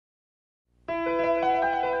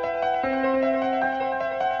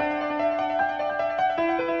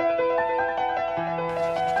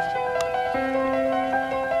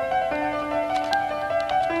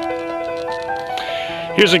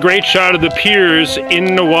Here's a great shot of the piers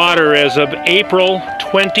in the water as of April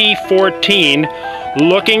 2014,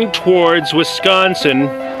 looking towards Wisconsin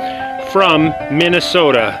from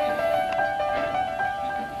Minnesota.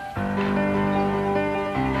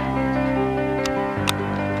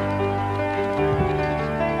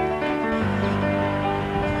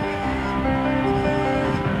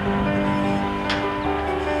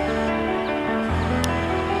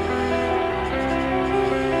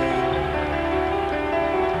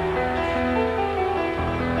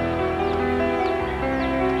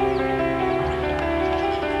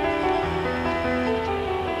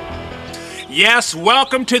 Yes,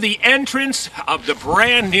 welcome to the entrance of the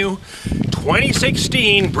brand new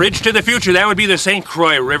 2016 Bridge to the Future. That would be the St.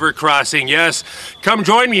 Croix River Crossing. Yes, come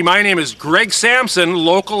join me. My name is Greg Sampson,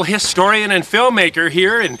 local historian and filmmaker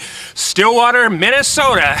here in Stillwater,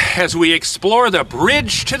 Minnesota, as we explore the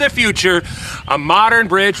Bridge to the Future, a modern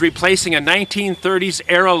bridge replacing a 1930s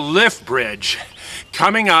era lift bridge.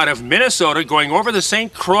 Coming out of Minnesota, going over the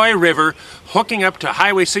St. Croix River, hooking up to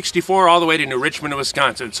Highway 64 all the way to New Richmond,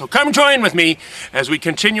 Wisconsin. So come join with me as we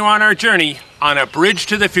continue on our journey on a Bridge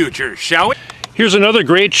to the Future, shall we? Here's another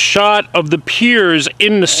great shot of the piers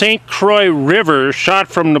in the St. Croix River, shot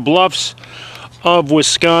from the bluffs of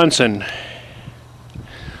Wisconsin.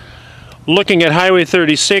 Looking at Highway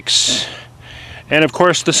 36, and of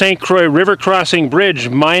course the St. Croix River Crossing Bridge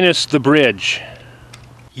minus the bridge.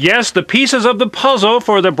 Yes, the pieces of the puzzle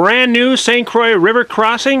for the brand new St. Croix River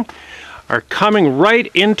Crossing are coming right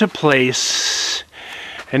into place.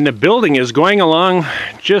 And the building is going along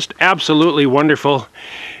just absolutely wonderful.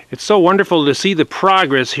 It's so wonderful to see the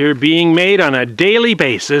progress here being made on a daily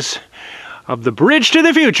basis of the Bridge to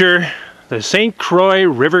the Future, the St. Croix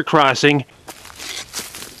River Crossing.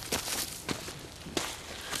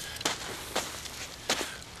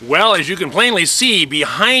 Well, as you can plainly see,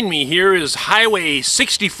 behind me here is Highway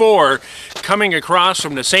 64 coming across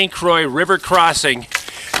from the St. Croix River Crossing.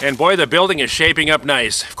 And boy, the building is shaping up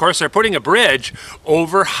nice. Of course, they're putting a bridge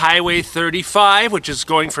over Highway 35, which is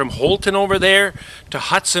going from Holton over there to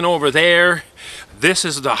Hudson over there. This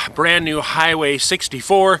is the brand new Highway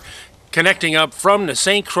 64 connecting up from the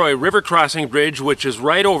St. Croix River Crossing Bridge, which is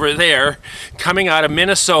right over there, coming out of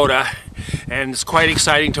Minnesota. And it's quite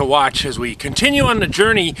exciting to watch as we continue on the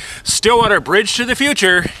journey, Stillwater Bridge to the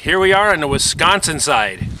Future. Here we are on the Wisconsin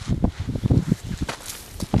side.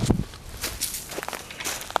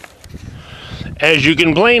 As you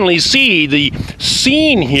can plainly see, the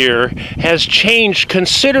scene here has changed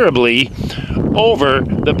considerably over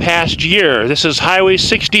the past year. This is Highway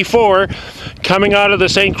 64 coming out of the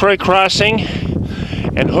St. Croix Crossing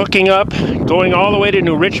and hooking up, going all the way to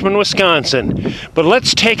New Richmond, Wisconsin. But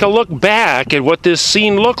let's take a look back at what this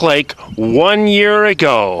scene looked like 1 year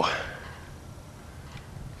ago.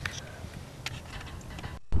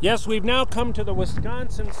 Yes, we've now come to the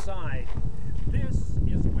Wisconsin side. This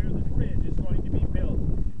is where the bridge is going to be built.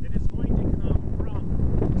 It is going to come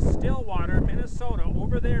from Stillwater, Minnesota,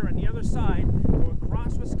 over there on the other side, go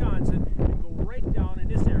across Wisconsin, and go right down in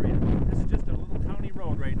this area. This is just a little county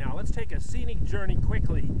road right now. Let's take a scenic journey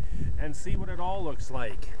quickly and see what it all looks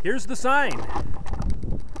like. Here's the sign.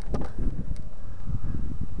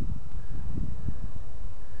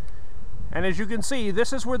 And as you can see,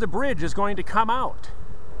 this is where the bridge is going to come out.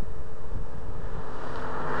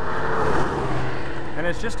 And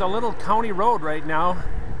it's just a little county road right now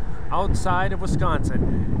outside of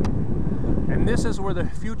Wisconsin. And this is where the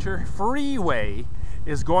future freeway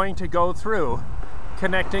is going to go through,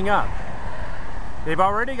 connecting up. They've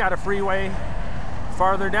already got a freeway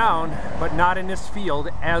farther down, but not in this field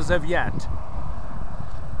as of yet.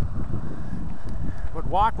 But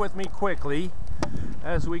walk with me quickly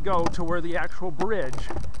as we go to where the actual bridge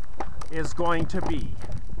is going to be.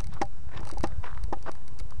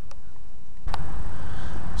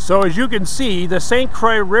 So as you can see, the St.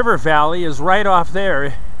 Croix River Valley is right off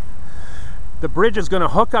there. The bridge is going to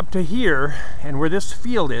hook up to here, and where this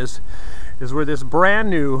field is where this brand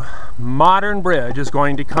new modern bridge is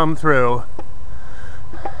going to come through,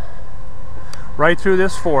 right through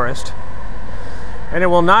this forest. And it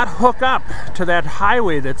will not hook up to that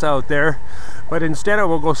highway that's out there, but instead it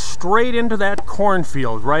will go straight into that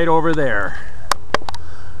cornfield right over there.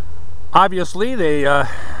 Obviously they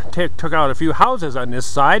took out a few houses on this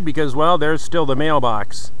side because, well, there's still the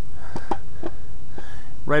mailbox.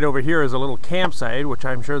 Right over here is a little campsite, which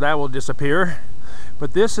I'm sure that will disappear.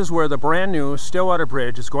 But this is where the brand new Stillwater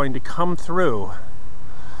Bridge is going to come through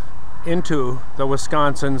into the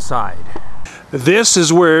Wisconsin side. This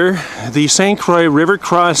is where the St. Croix River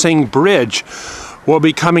Crossing Bridge will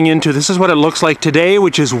be coming into. This is what it looks like today,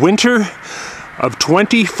 which is winter of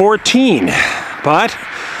 2014. But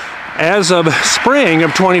As of spring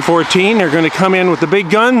of 2014, they're going to come in with the big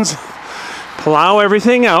guns, plow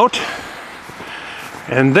everything out,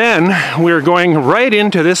 and then we're going right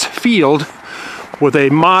into this field with a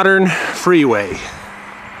modern freeway.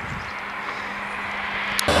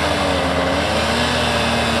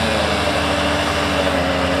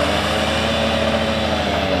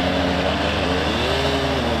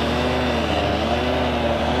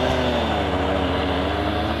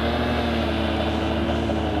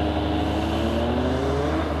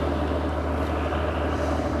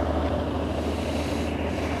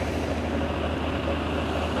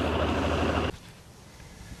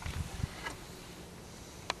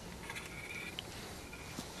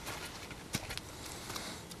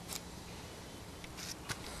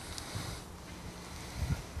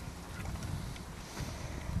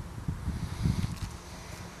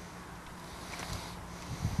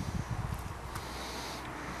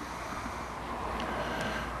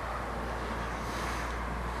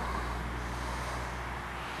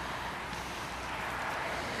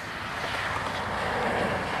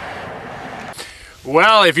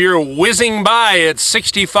 Well, if you're whizzing by at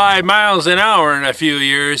 65 miles an hour in a few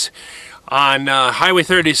years on Highway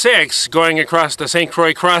 36 going across the St.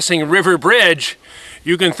 Croix Crossing River Bridge,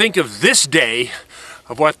 you can think of this day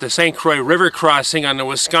of what the St. Croix River crossing on the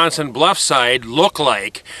Wisconsin Bluff side look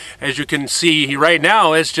like. As you can see right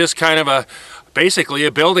now, it's just kind of basically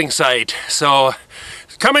a building site. So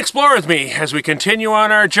come explore with me as we continue on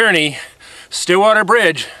our journey. Stillwater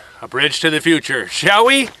Bridge, a bridge to the future. Shall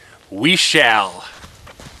we? We shall.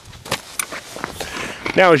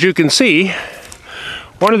 Now, as you can see,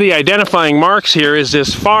 one of the identifying marks here is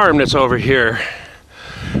this farm that's over here.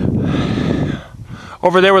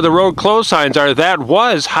 Over there where the road closed signs are, that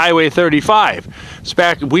was Highway 35. In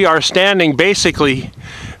fact, we are standing basically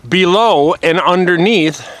below and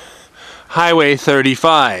underneath Highway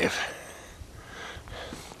 35.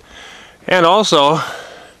 And also,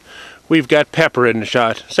 we've got Pepper in the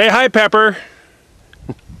shot. Say hi, Pepper!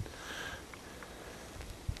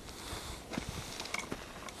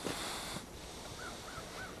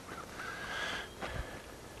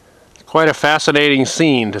 Quite a fascinating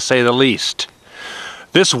scene, to say the least.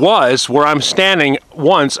 This was, where I'm standing,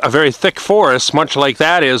 once a very thick forest, much like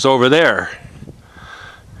that is over there.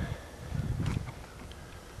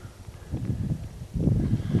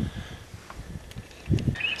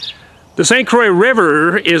 The St. Croix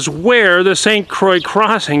River is where the St. Croix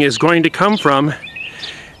Crossing is going to come from,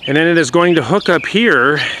 and then it is going to hook up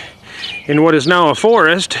here in what is now a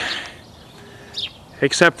forest,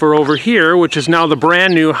 except for over here, which is now the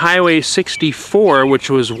brand new Highway 64, which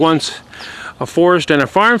was once a forest and a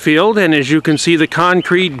farm field. And as you can see, the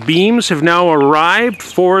concrete beams have now arrived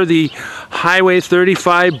for the Highway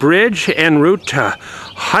 35 bridge en route to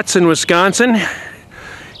Hudson, Wisconsin.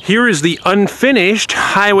 Here is the unfinished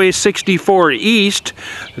Highway 64 East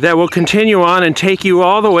that will continue on and take you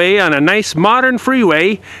all the way on a nice modern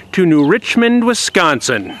freeway to New Richmond,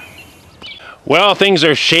 Wisconsin. Well, things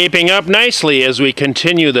are shaping up nicely as we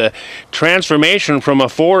continue the transformation from a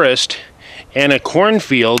forest and a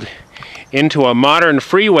cornfield into a modern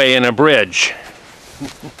freeway and a bridge.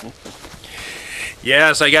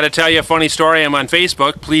 Yes, I got to tell you a funny story. I'm on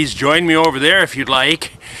Facebook. Please join me over there if you'd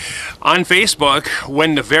like. On Facebook,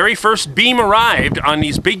 when the very first beam arrived on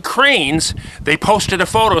these big cranes, they posted a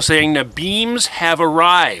photo saying the beams have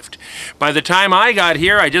arrived. By the time I got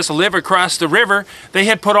here, I just live across the river, they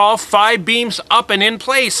had put all 5 beams up and in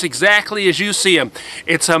place exactly as you see them.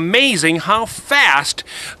 It's amazing how fast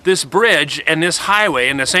this bridge and this highway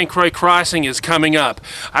and the St. Croix Crossing is coming up.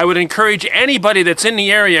 I would encourage anybody that's in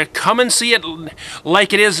the area, come and see it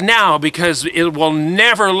like it is now, because it will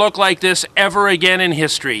never look like this ever again in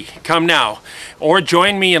history. Come now, or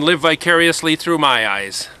join me and live vicariously through my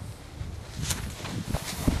eyes.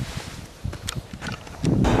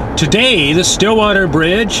 Today, the Stillwater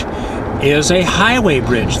Bridge is a highway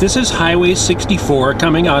bridge. This is Highway 64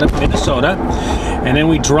 coming out of Minnesota, and then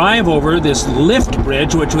we drive over this lift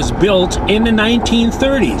bridge which was built in the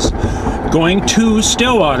 1930s going to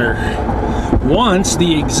Stillwater. Once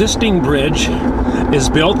the existing bridge is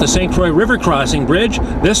built, the St. Croix River Crossing Bridge,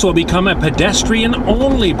 this will become a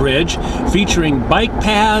pedestrian-only bridge featuring bike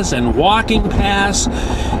paths and walking paths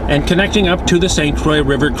and connecting up to the St. Croix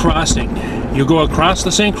River Crossing. You go across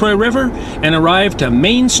the St. Croix River and arrive to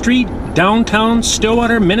Main Street, downtown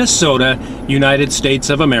Stillwater, Minnesota, United States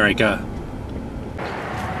of America.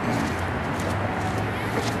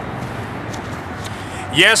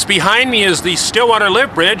 Yes, behind me is the Stillwater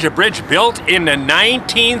Lift Bridge, a bridge built in the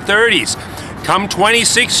 1930s. Come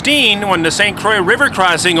 2016, when the St. Croix River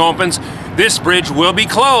Crossing opens, This bridge will be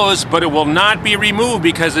closed, but it will not be removed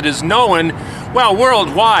because it is known, well,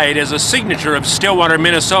 worldwide as a signature of Stillwater,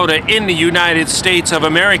 Minnesota in the United States of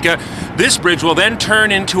America. This bridge will then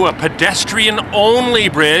turn into a pedestrian-only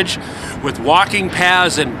bridge with walking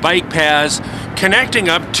paths and bike paths connecting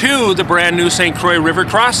up to the brand new St. Croix River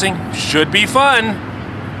crossing. Should be fun.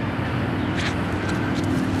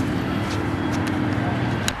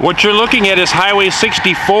 What you're looking at is Highway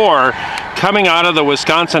 64 coming out of the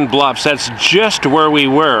Wisconsin Bluffs. That's just where we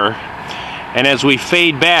were. And as we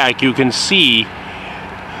fade back, you can see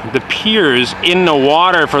the piers in the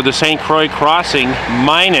water for the St. Croix crossing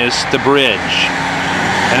minus the bridge.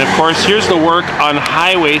 And of course, here's the work on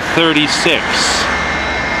Highway 36.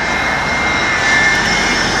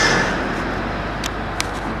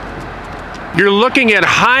 You're looking at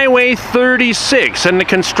Highway 36 and the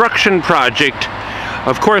construction project.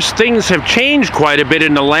 Of course, things have changed quite a bit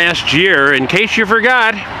in the last year. In case you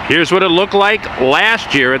forgot, here's what it looked like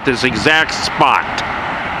last year at this exact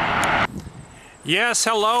spot. Yes,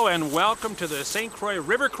 hello and welcome to the St. Croix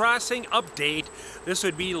River Crossing update. This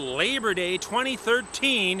would be Labor Day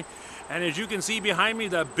 2013. And as you can see behind me,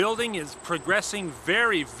 the building is progressing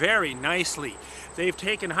very, very nicely. They've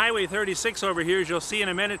taken Highway 36 over here, as you'll see in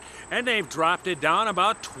a minute, and they've dropped it down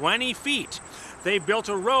about 20 feet. They built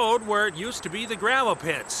a road where it used to be the gravel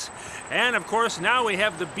pits. And of course now we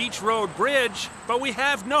have the Beach Road Bridge, but we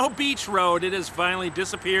have no Beach Road. It has finally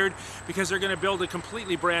disappeared because they're going to build a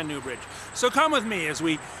completely brand new bridge. So come with me as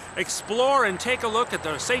we explore and take a look at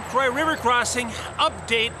the St. Croix River Crossing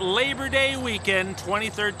update Labor Day weekend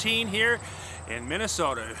 2013 here in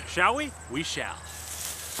Minnesota. Shall we? We shall.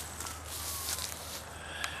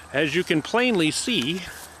 As you can plainly see,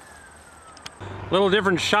 little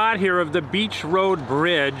different shot here of the Beach Road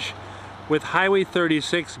Bridge with Highway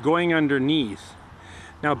 36 going underneath.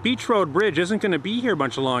 Now, Beach Road Bridge isn't going to be here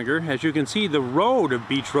much longer. As you can see, the road of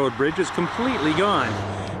Beach Road Bridge is completely gone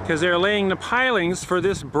because they're laying the pilings for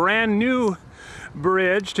this brand new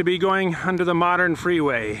bridge to be going under the modern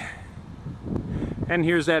freeway. And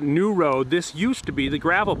here's that new road. This used to be the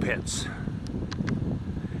gravel pits.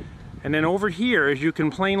 And then over here, as you can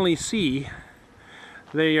plainly see,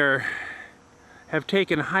 they have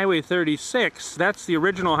taken Highway 36, that's the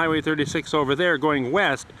original Highway 36 over there going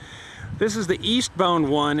west. This is the eastbound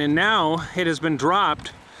one, and now it has been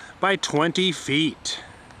dropped by 20 feet.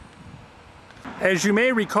 As you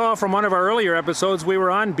may recall from one of our earlier episodes, we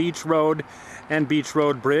were on Beach Road and Beach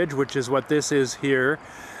Road Bridge, which is what this is here.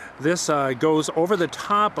 This goes over the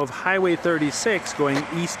top of Highway 36 going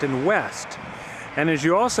east and west. And as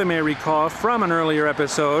you also may recall from an earlier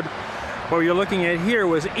episode, what you're looking at here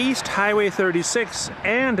was East Highway 36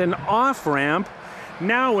 and an off-ramp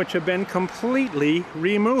now which have been completely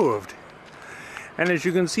removed. And as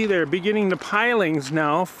you can see, they're beginning the pilings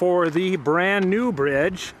now for the brand new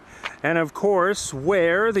bridge. And of course,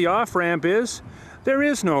 where the off-ramp is, there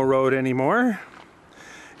is no road anymore.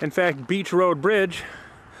 In fact, Beach Road Bridge,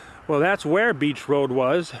 well, that's where Beach Road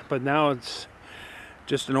was, but now it's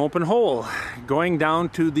just an open hole going down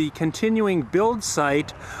to the continuing build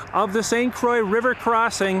site of the St. Croix River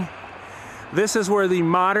Crossing. This is where the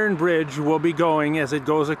modern bridge will be going as it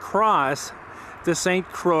goes across the St.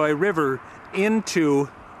 Croix River into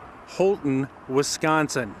Holton,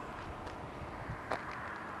 Wisconsin.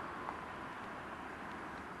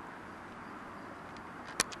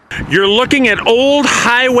 You're looking at old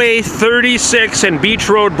Highway 36 and Beach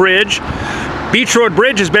Road Bridge. Beach Road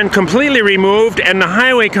Bridge has been completely removed and the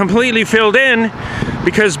highway completely filled in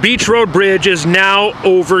because Beach Road Bridge is now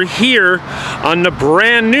over here on the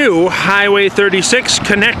brand new Highway 36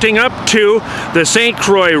 connecting up to the St.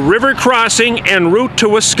 Croix River Crossing en route to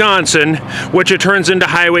Wisconsin, which it turns into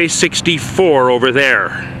Highway 64 over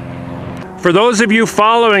there. For those of you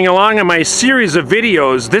following along in my series of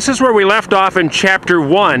videos, this is where we left off in Chapter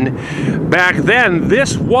 1. Back then,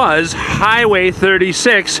 this was Highway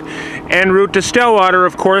 36 en route to Stillwater.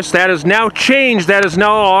 Of course, that has now changed. That is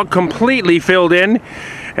now all completely filled in.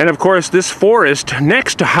 And of course, this forest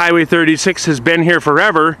next to Highway 36 has been here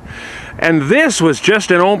forever. And this was just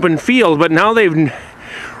an open field, but now they've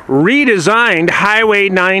redesigned Highway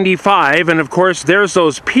 95, and of course there's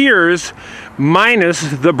those piers minus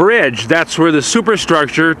the bridge. That's where the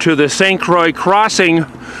superstructure to the St. Croix crossing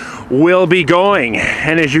will be going.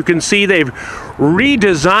 And as you can see, they've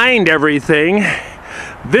redesigned everything.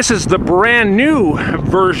 This is the brand new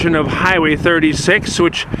version of Highway 36,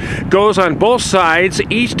 which goes on both sides,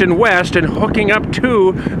 east and west, and hooking up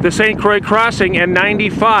to the St. Croix crossing, and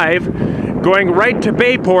 95 going right to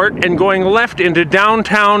Bayport and going left into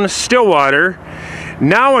downtown Stillwater.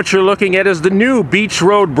 Now what you're looking at is the new Beach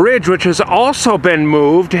Road Bridge, which has also been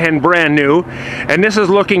moved and brand new. And this is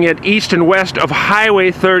looking at east and west of Highway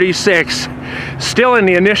 36. Still in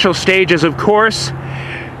the initial stages, of course.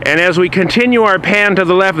 And as we continue our pan to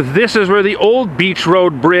the left, this is where the old Beach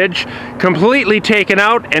Road Bridge, completely taken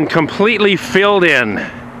out and completely filled in.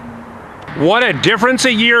 What a difference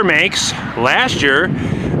a year makes. Last year,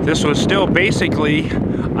 this was still basically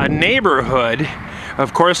a neighborhood.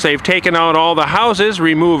 Of course, they've taken out all the houses,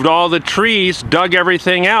 removed all the trees, dug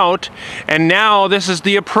everything out, and now this is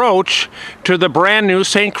the approach to the brand new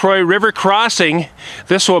St. Croix River crossing.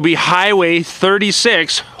 This will be Highway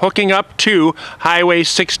 36 hooking up to Highway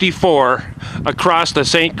 64 across the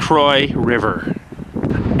St. Croix River.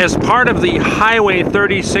 As part of the Highway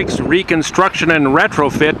 36 reconstruction and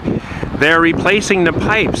retrofit, they're replacing the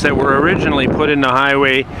pipes that were originally put in the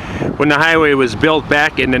highway when the highway was built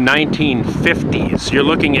back in the 1950s. You're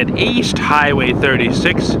looking at East Highway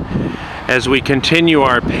 36 as we continue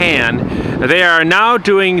our pan. They are now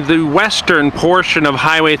doing the western portion of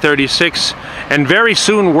Highway 36, and very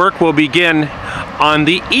soon work will begin on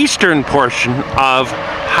the eastern portion of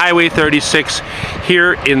Highway 36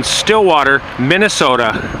 here in Stillwater,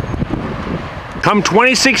 Minnesota. Come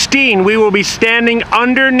 2016, we will be standing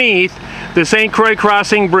underneath the St. Croix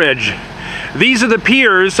Crossing Bridge. These are the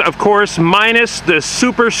piers, of course, minus the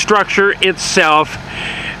superstructure itself,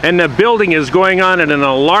 and the building is going on at an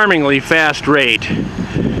alarmingly fast rate.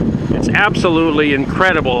 It's absolutely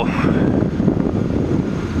incredible.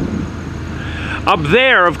 Up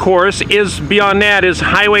there, of course, is beyond that is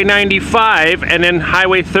Highway 95 and then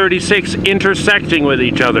Highway 36 intersecting with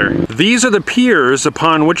each other. These are the piers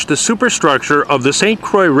upon which the superstructure of the St.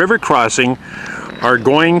 Croix River crossing are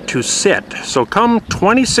going to sit. So come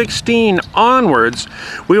 2016 onwards,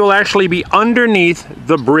 we will actually be underneath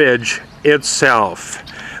the bridge itself.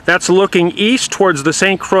 That's looking east towards the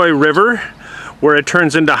St. Croix River, where it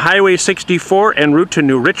turns into Highway 64 en route to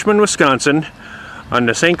New Richmond, Wisconsin, on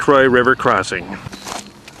the St. Croix River crossing.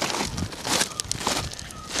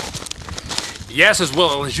 Yes, as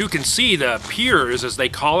well as you can see, the piers, as they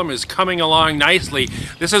call them, is coming along nicely.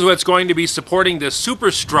 This is what's going to be supporting the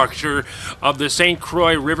superstructure of the St.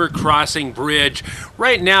 Croix River Crossing Bridge.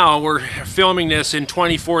 Right now, we're filming this in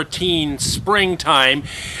 2014 springtime,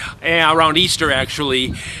 around Easter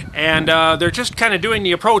actually, and they're just kind of doing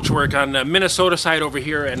the approach work on the Minnesota side over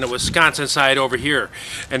here and the Wisconsin side over here.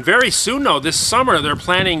 And very soon, though, this summer, they're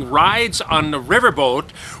planning rides on the riverboat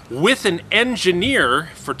with an engineer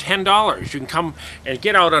for $10. You can come and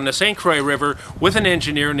get out on the St. Croix River with an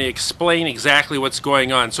engineer, and they explain exactly what's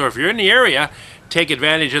going on. So if you're in the area, take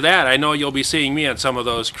advantage of that. I know you'll be seeing me on some of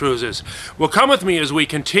those cruises. Well, come with me as we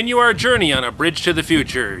continue our journey on a bridge to the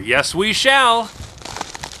future. Yes, we shall.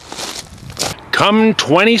 Come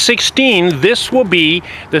 2016, this will be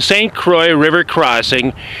the St. Croix River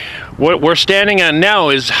crossing. What we're standing on now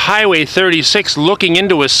is Highway 36 looking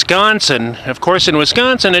into Wisconsin. Of course, in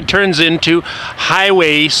Wisconsin, it turns into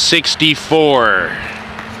Highway 64.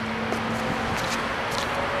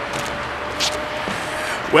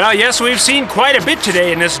 Well, yes, we've seen quite a bit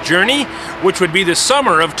today in this journey, which would be the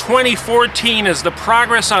summer of 2014, as the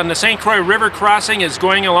progress on the St. Croix River crossing is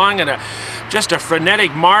going along at just a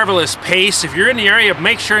frenetic, marvelous pace. If you're in the area,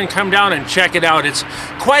 make sure and come down and check it out. It's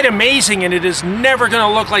quite amazing, and it is never going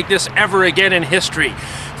to look like this ever again in history.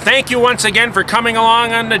 Thank you once again for coming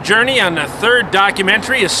along on the journey on the third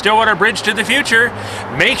documentary, A Stillwater Bridge to the Future.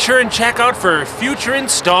 Make sure and check out for future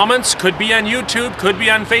installments. Could be on YouTube, could be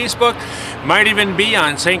on Facebook, might even be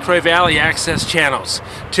on St. Croix Valley Access channels.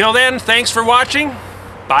 Till then, thanks for watching.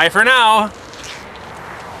 Bye for now.